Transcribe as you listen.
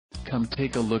Come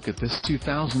take a look at this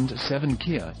 2007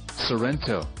 Kia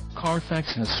Sorento.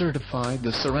 Carfax has certified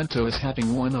the Sorento as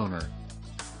having one owner.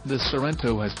 The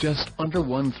Sorento has just under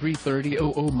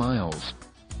 13,300 miles.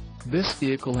 This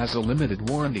vehicle has a limited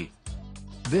warranty.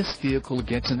 This vehicle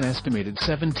gets an estimated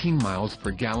 17 miles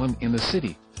per gallon in the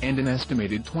city, and an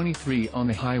estimated 23 on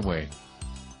the highway.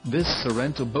 This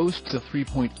Sorento boasts a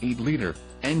 3.8-liter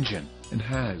engine, and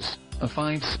has a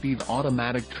 5-speed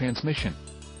automatic transmission.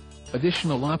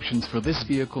 Additional options for this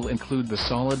vehicle include the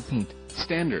solid paint,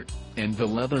 standard, and the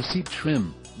leather seat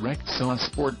trim, Rexall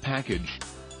Sport package.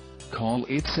 Call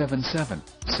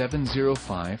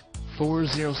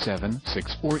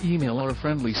 877-705-4076 or email our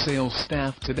friendly sales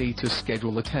staff today to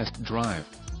schedule a test drive.